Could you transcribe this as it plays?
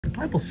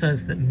Bible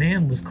says that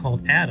man was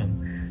called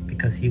Adam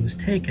because he was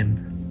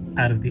taken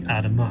out of the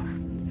Adamah.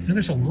 You know,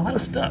 there's a lot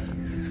of stuff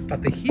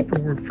about the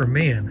Hebrew word for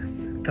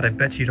man that I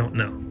bet you don't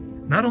know.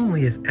 Not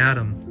only is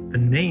Adam the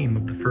name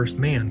of the first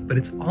man, but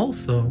it's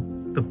also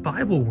the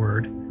Bible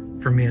word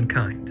for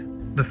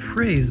mankind. The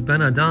phrase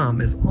Ben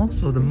Adam is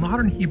also the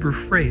modern Hebrew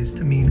phrase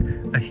to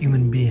mean a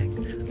human being,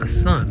 a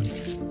son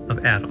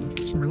of Adam.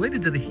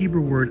 Related to the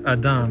Hebrew word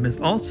Adam is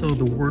also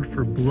the word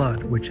for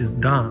blood, which is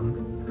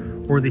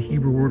dam, or the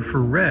Hebrew word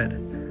for red,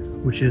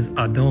 which is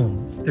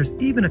Adom. There's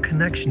even a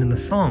connection in the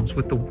Psalms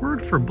with the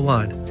word for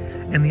blood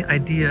and the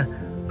idea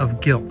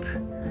of guilt.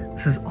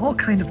 This is all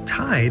kind of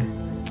tied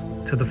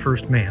to the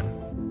first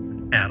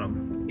man,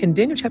 Adam. In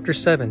Daniel chapter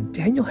 7,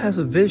 Daniel has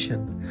a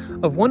vision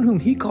of one whom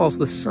he calls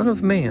the Son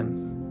of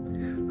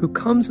Man, who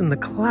comes in the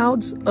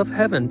clouds of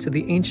heaven to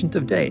the Ancient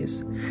of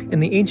Days.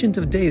 And the Ancient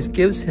of Days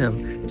gives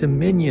him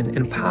dominion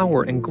and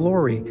power and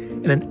glory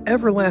and an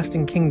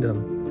everlasting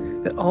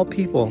kingdom that all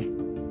people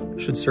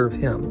should serve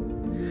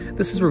him.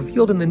 This is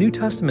revealed in the New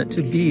Testament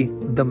to be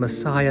the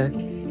Messiah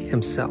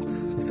himself.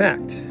 In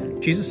fact,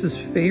 Jesus'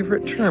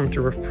 favorite term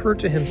to refer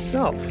to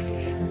himself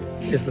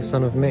is the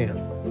Son of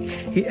Man.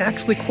 He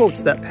actually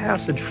quotes that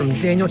passage from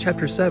Daniel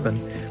chapter 7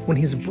 when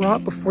he's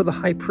brought before the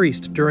high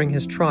priest during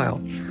his trial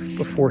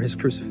before his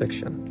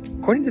crucifixion.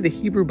 According to the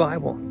Hebrew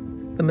Bible,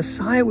 the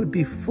Messiah would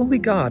be fully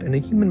God in a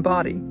human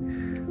body,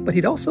 but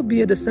he'd also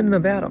be a descendant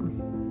of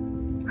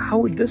Adam. How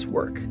would this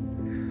work?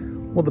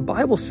 Well, the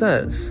Bible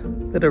says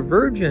that a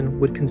virgin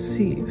would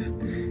conceive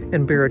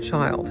and bear a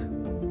child,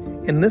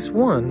 and this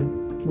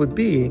one would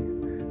be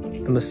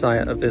the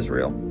Messiah of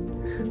Israel,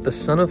 the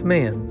Son of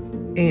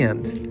Man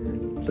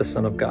and the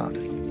Son of God.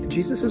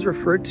 Jesus is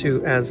referred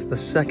to as the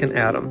second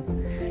Adam,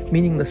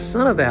 meaning the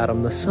son of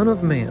Adam, the Son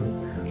of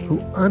Man, who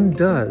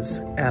undoes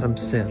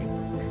Adam's sin.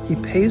 He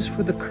pays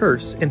for the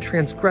curse and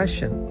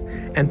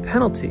transgression and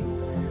penalty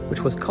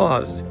which was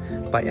caused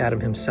by Adam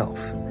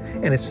himself.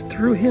 And it's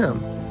through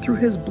him, through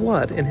his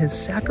blood and his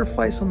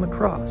sacrifice on the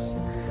cross,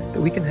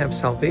 that we can have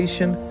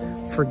salvation,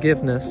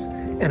 forgiveness,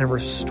 and a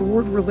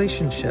restored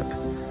relationship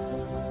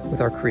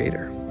with our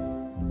Creator.